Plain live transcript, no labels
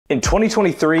In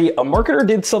 2023, a marketer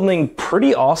did something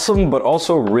pretty awesome, but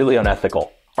also really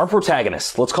unethical. Our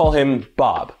protagonist, let's call him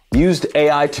Bob, used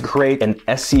AI to create an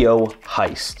SEO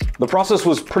heist. The process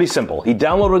was pretty simple. He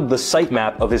downloaded the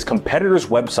sitemap of his competitors'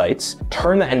 websites,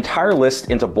 turned the entire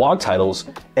list into blog titles,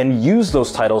 and used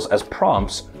those titles as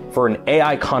prompts for an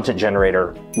AI content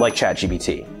generator like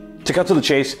ChatGPT. To cut to the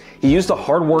chase, he used the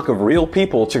hard work of real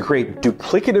people to create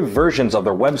duplicative versions of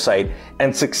their website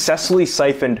and successfully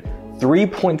siphoned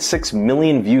 3.6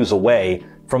 million views away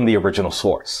from the original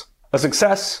source. A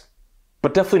success,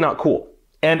 but definitely not cool.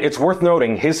 And it's worth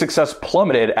noting his success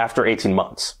plummeted after 18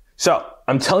 months. So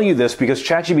I'm telling you this because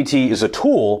ChatGPT is a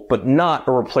tool, but not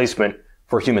a replacement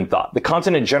for human thought. The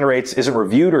content it generates isn't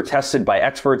reviewed or tested by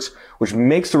experts, which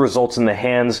makes the results in the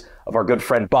hands of our good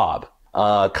friend Bob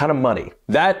kind of muddy.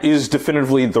 That is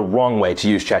definitively the wrong way to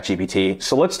use ChatGPT.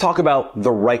 So let's talk about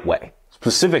the right way,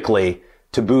 specifically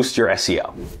to boost your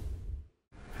SEO.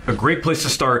 A great place to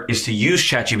start is to use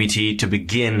ChatGPT to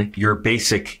begin your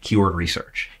basic keyword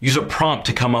research. Use a prompt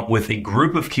to come up with a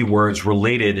group of keywords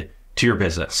related to your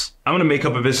business. I'm going to make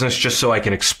up a business just so I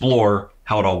can explore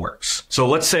how it all works. So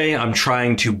let's say I'm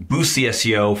trying to boost the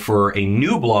SEO for a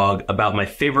new blog about my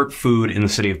favorite food in the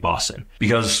city of Boston,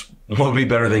 because what would be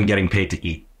better than getting paid to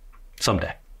eat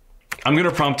someday? I'm going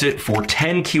to prompt it for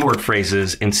 10 keyword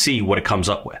phrases and see what it comes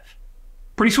up with.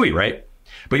 Pretty sweet, right?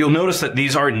 But you'll notice that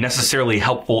these aren't necessarily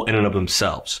helpful in and of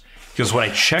themselves, because when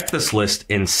I check this list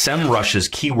in SEMrush's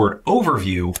keyword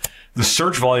overview, the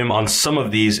search volume on some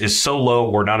of these is so low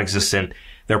or non-existent,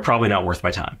 they're probably not worth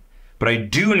my time. But I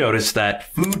do notice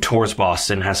that food tours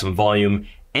Boston has some volume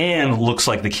and looks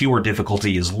like the keyword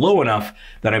difficulty is low enough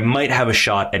that I might have a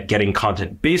shot at getting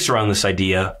content based around this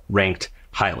idea ranked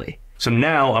highly. So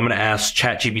now I'm going to ask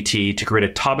ChatGPT to create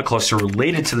a topic cluster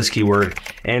related to this keyword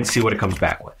and see what it comes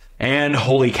back with. And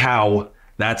holy cow,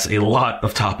 that's a lot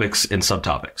of topics and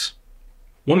subtopics.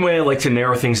 One way I like to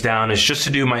narrow things down is just to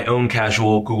do my own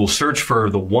casual Google search for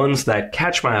the ones that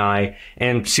catch my eye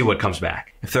and see what comes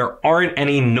back. If there aren't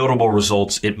any notable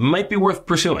results, it might be worth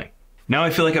pursuing. Now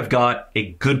I feel like I've got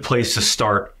a good place to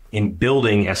start in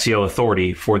building SEO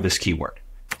authority for this keyword.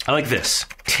 I like this.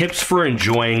 Tips for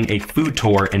enjoying a food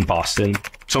tour in Boston.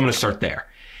 So I'm going to start there.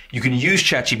 You can use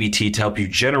ChatGPT to help you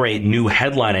generate new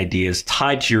headline ideas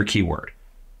tied to your keyword.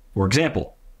 For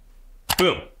example,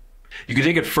 boom. You can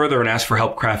take it further and ask for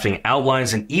help crafting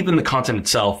outlines and even the content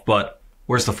itself, but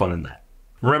where's the fun in that?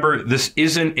 Remember, this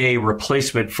isn't a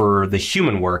replacement for the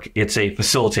human work, it's a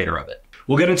facilitator of it.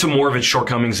 We'll get into more of its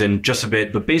shortcomings in just a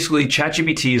bit, but basically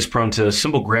ChatGPT is prone to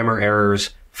simple grammar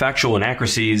errors, factual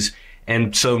inaccuracies,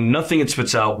 and so nothing it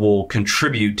spits out will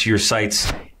contribute to your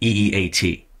site's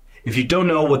EEAT. If you don't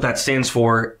know what that stands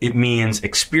for, it means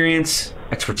experience,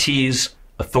 expertise,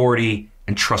 authority,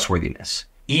 and trustworthiness.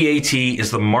 EAT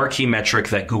is the marquee metric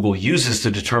that Google uses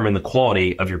to determine the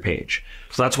quality of your page.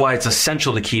 So that's why it's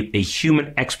essential to keep a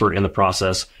human expert in the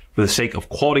process for the sake of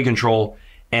quality control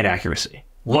and accuracy.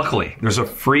 Luckily, there's a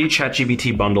free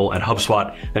ChatGPT bundle at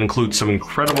HubSpot that includes some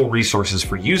incredible resources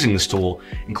for using this tool,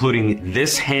 including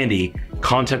this handy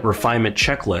content refinement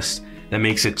checklist that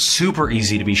makes it super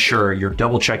easy to be sure you're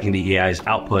double checking the AI's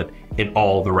output in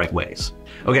all the right ways.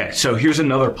 Okay, so here's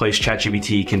another place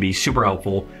ChatGPT can be super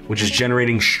helpful, which is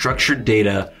generating structured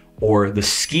data or the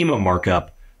schema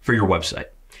markup for your website.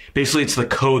 Basically, it's the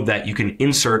code that you can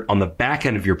insert on the back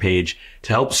end of your page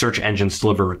to help search engines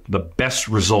deliver the best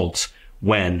results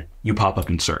when you pop up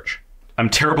in search. I'm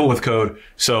terrible with code,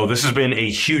 so this has been a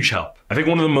huge help. I think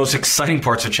one of the most exciting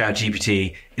parts of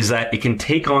ChatGPT is that it can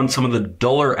take on some of the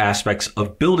duller aspects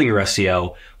of building your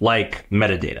SEO, like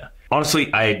metadata.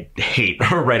 Honestly, I hate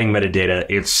writing metadata.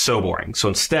 It's so boring. So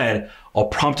instead, I'll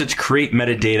prompt it to create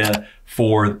metadata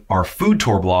for our food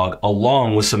tour blog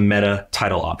along with some meta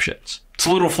title options. It's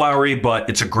a little flowery, but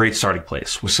it's a great starting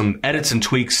place. With some edits and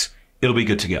tweaks, it'll be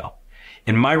good to go.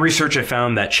 In my research, I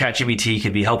found that ChatGPT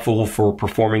can be helpful for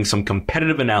performing some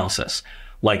competitive analysis,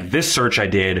 like this search I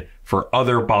did for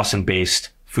other Boston-based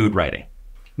food writing.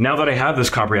 Now that I have this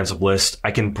comprehensive list,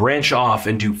 I can branch off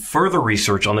and do further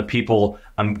research on the people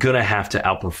I'm gonna have to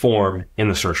outperform in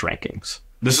the search rankings.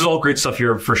 This is all great stuff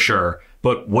here for sure,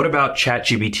 but what about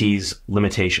ChatGPT's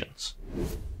limitations?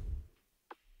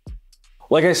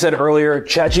 Like I said earlier,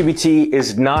 ChatGPT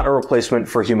is not a replacement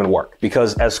for human work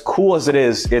because as cool as it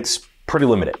is, it's pretty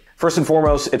limited. First and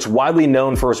foremost, it's widely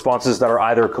known for responses that are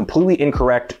either completely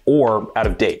incorrect or out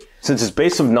of date, since its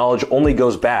base of knowledge only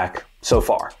goes back so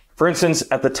far. For instance,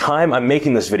 at the time I'm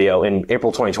making this video in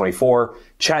April 2024,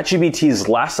 ChatGPT's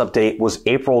last update was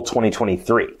April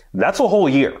 2023. That's a whole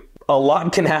year. A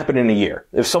lot can happen in a year.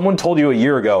 If someone told you a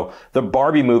year ago the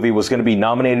Barbie movie was going to be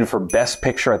nominated for Best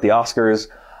Picture at the Oscars,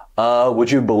 would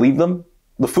you believe them?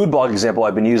 The food blog example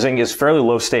I've been using is fairly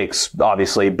low stakes,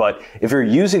 obviously, but if you're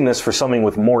using this for something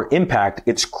with more impact,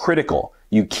 it's critical.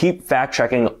 You keep fact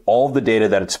checking all of the data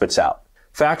that it spits out.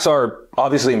 Facts are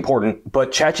obviously important,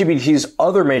 but ChatGPT's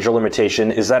other major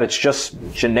limitation is that it's just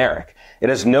generic. It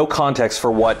has no context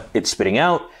for what it's spitting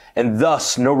out, and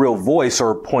thus no real voice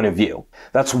or point of view.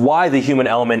 That's why the human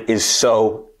element is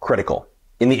so critical.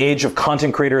 In the age of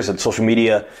content creators and social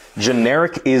media,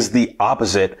 generic is the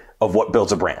opposite of what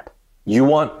builds a brand. You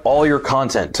want all your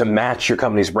content to match your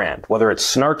company's brand, whether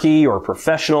it's snarky or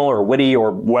professional or witty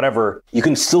or whatever. You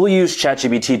can still use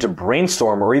ChatGPT to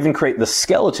brainstorm or even create the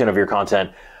skeleton of your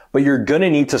content, but you're gonna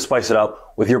need to spice it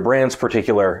up with your brand's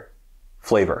particular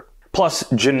flavor. Plus,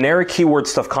 generic keyword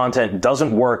stuff content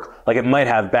doesn't work like it might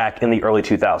have back in the early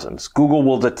 2000s. Google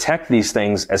will detect these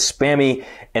things as spammy,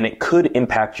 and it could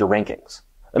impact your rankings.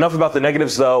 Enough about the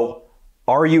negatives though.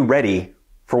 Are you ready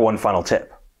for one final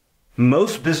tip?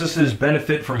 Most businesses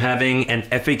benefit from having an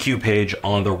FAQ page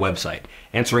on their website,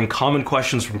 answering common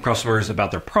questions from customers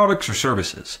about their products or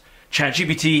services.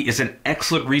 ChatGPT is an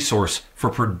excellent resource for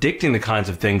predicting the kinds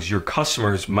of things your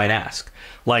customers might ask,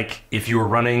 like if you were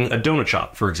running a donut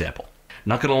shop, for example.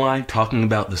 Not gonna lie, talking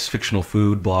about this fictional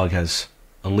food blog has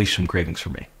unleashed some cravings for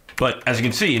me. But as you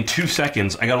can see, in 2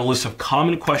 seconds, I got a list of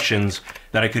common questions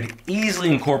that I could easily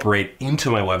incorporate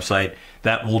into my website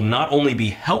that will not only be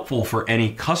helpful for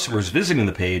any customers visiting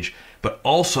the page, but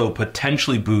also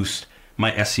potentially boost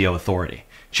my SEO authority.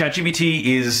 ChatGPT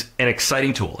is an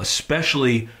exciting tool,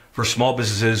 especially for small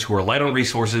businesses who are light on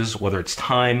resources, whether it's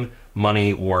time,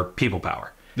 money, or people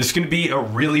power. This is going to be a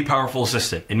really powerful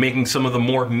assistant in making some of the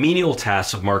more menial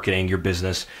tasks of marketing your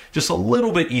business just a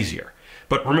little bit easier.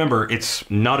 But remember, it's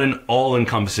not an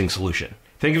all-encompassing solution.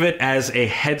 Think of it as a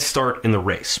head start in the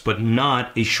race, but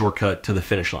not a shortcut to the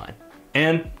finish line.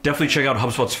 And definitely check out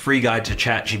HubSpot's free guide to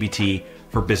ChatGPT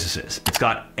for businesses. It's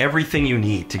got everything you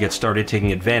need to get started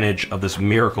taking advantage of this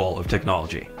miracle of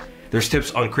technology. There's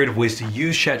tips on creative ways to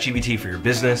use ChatGPT for your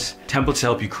business, templates to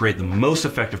help you create the most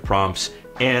effective prompts,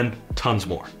 and tons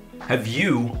more. Have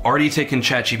you already taken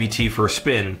ChatGPT for a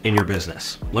spin in your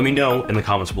business? Let me know in the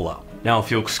comments below. Now,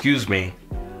 if you'll excuse me,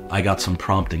 I got some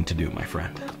prompting to do, my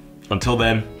friend. Until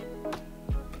then,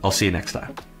 I'll see you next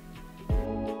time.